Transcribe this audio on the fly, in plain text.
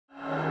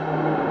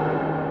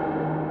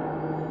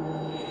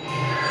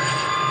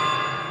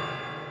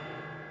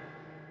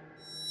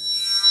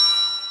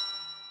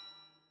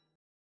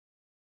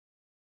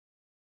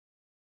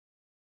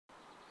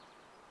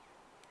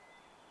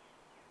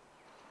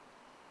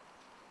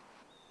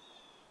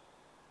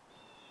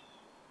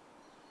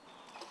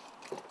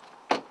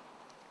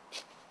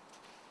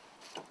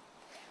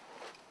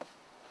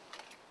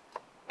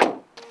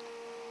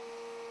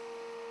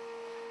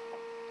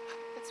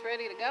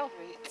ready to go.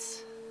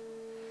 It's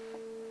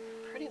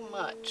pretty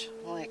much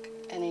like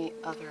any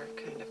other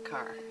kind of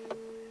car.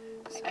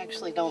 I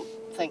actually don't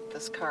think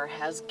this car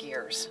has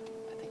gears.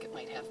 I think it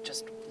might have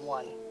just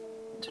one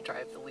to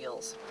drive the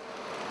wheels.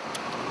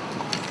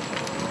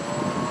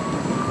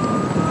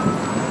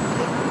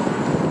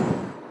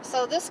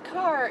 So this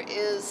car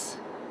is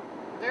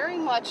very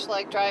much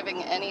like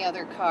driving any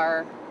other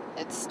car.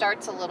 It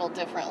starts a little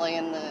differently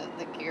and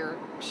the gear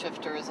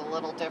shifter is a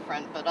little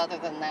different, but other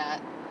than that,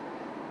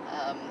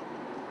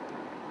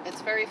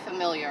 it's very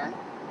familiar.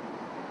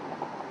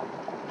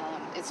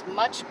 It's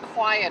much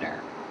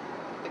quieter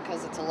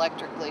because it's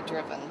electrically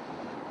driven.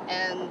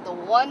 And the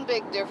one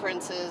big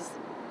difference is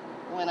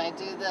when I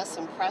do this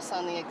and press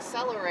on the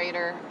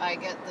accelerator, I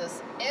get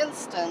this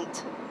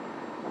instant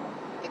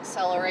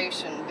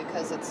acceleration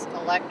because it's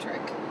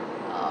electric.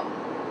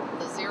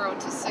 The 0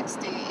 to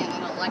 60 in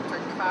an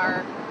electric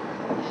car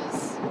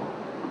is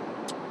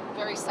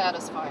very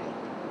satisfying.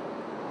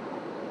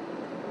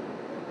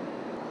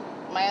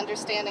 My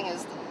understanding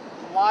is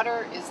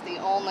water is the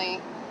only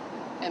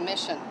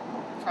emission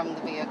from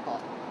the vehicle.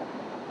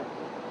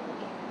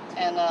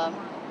 And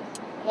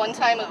one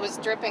time it was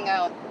dripping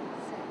out.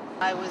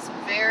 I was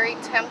very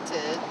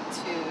tempted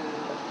to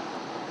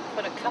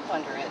put a cup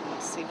under it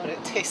and see what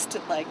it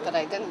tasted like, but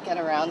I didn't get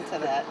around to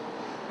that.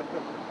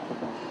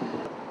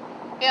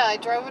 Yeah, I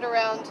drove it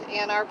around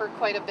Ann Arbor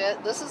quite a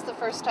bit. This is the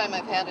first time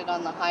I've had it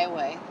on the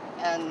highway,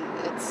 and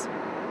it's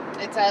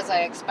as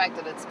I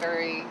expected. It's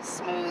very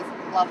smooth,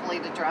 lovely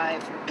to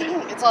drive.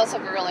 It's also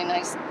really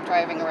nice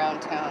driving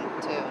around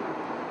town too.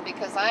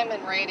 Because I'm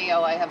in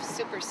radio, I have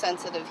super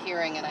sensitive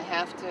hearing, and I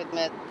have to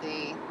admit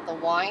the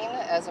whine,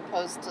 as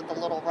opposed to the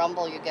little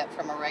rumble you get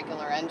from a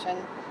regular engine,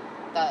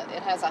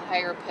 it has a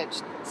higher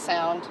pitched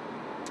sound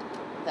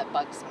that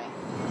bugs me.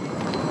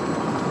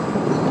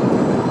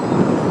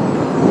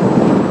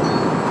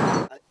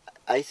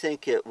 I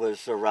think it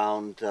was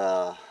around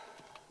the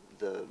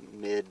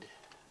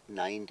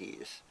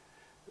mid-90s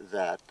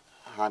that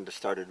Honda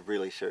started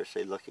really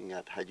seriously looking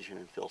at hydrogen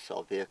and fuel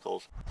cell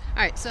vehicles. All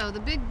right, so the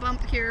big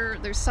bump here,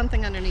 there's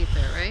something underneath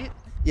there, right?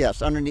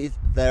 Yes, underneath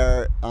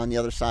there on the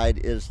other side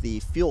is the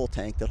fuel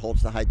tank that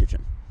holds the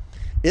hydrogen.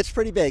 It's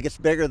pretty big. It's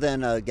bigger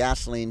than a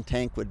gasoline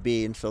tank would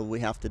be, and so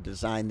we have to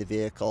design the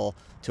vehicle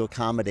to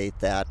accommodate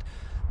that.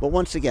 But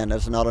once again,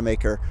 as an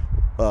automaker,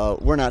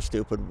 we're not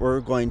stupid.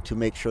 We're going to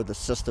make sure the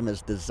system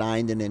is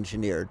designed and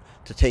engineered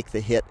to take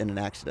the hit in an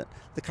accident.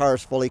 The car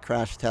is fully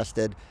crash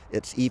tested.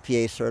 It's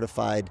EPA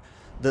certified.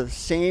 The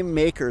same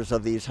makers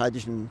of these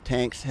hydrogen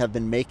tanks have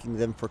been making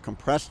them for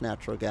compressed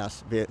natural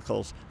gas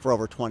vehicles for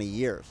over 20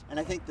 years. And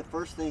I think the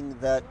first thing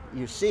that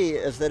you see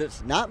is that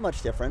it's not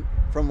much different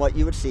from what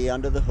you would see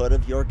under the hood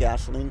of your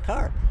gasoline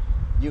car.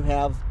 You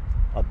have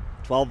a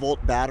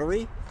 12-volt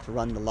battery to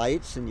run the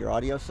lights in your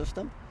audio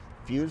system,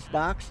 fuse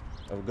box,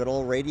 a good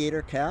old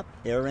radiator cap,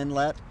 air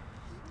inlet,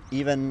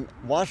 even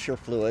washer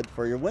fluid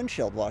for your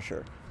windshield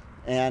washer,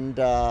 and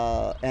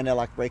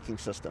electric braking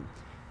system.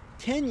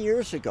 10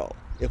 years ago,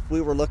 if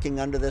we were looking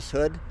under this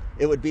hood,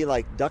 it would be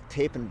like duct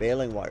tape and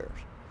baling wires.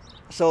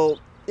 So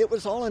it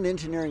was all an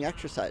engineering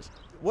exercise.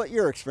 What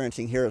you're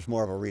experiencing here is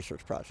more of a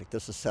research project.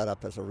 This is set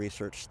up as a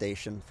research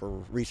station for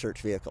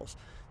research vehicles.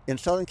 In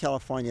Southern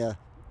California,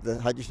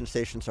 the hydrogen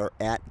stations are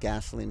at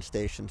gasoline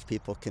stations.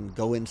 People can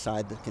go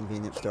inside the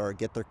convenience store,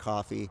 get their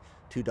coffee,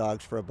 2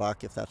 dogs for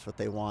 $1 if that's what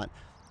they want,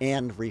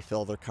 and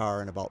refill their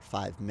car in about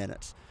 5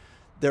 minutes.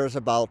 There's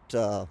about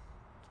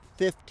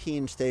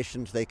 15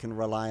 stations they can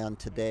rely on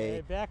today.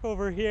 Okay, back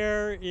over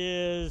here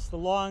is the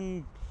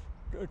long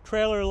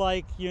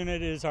trailer-like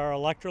unit is our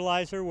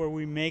electrolyzer, where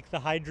we make the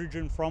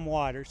hydrogen from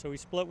water. So we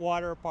split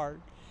water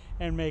apart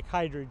and make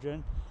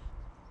hydrogen.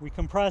 We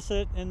compress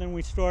it and then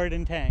we store it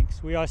in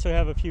tanks. We also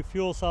have a few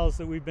fuel cells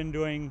that we've been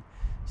doing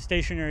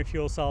stationary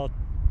fuel cell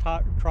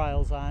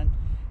trials on,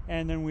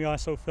 and then we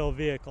also fill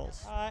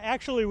vehicles.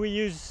 Actually,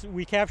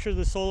 we capture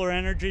the solar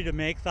energy to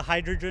make the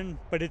hydrogen,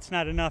 but it's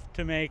not enough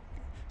to make,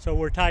 so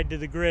we're tied to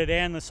the grid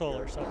and the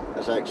solar. So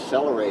as I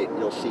accelerate,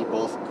 you'll see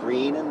both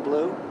green and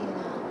blue.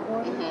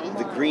 Mm-hmm.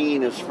 The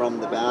green is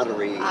from the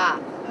battery,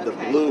 okay. The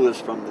blue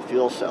is from the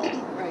fuel cell.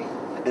 Right.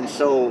 Okay. And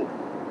so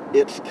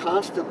it's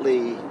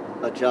constantly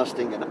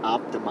adjusting and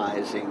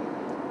optimizing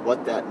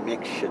what that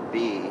mix should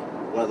be,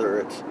 whether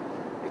it's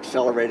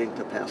accelerating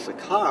to pass a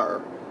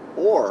car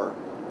or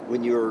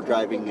when you're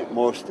driving at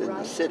most in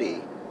the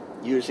city,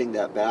 using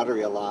that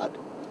battery a lot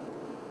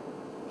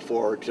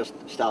for just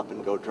stop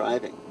and go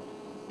driving,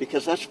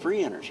 because that's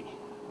free energy.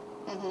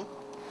 Mm-hmm.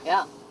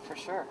 Yeah, for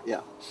sure.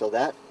 Yeah, so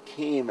that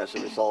came as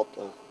a result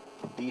of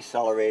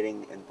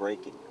decelerating and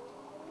braking.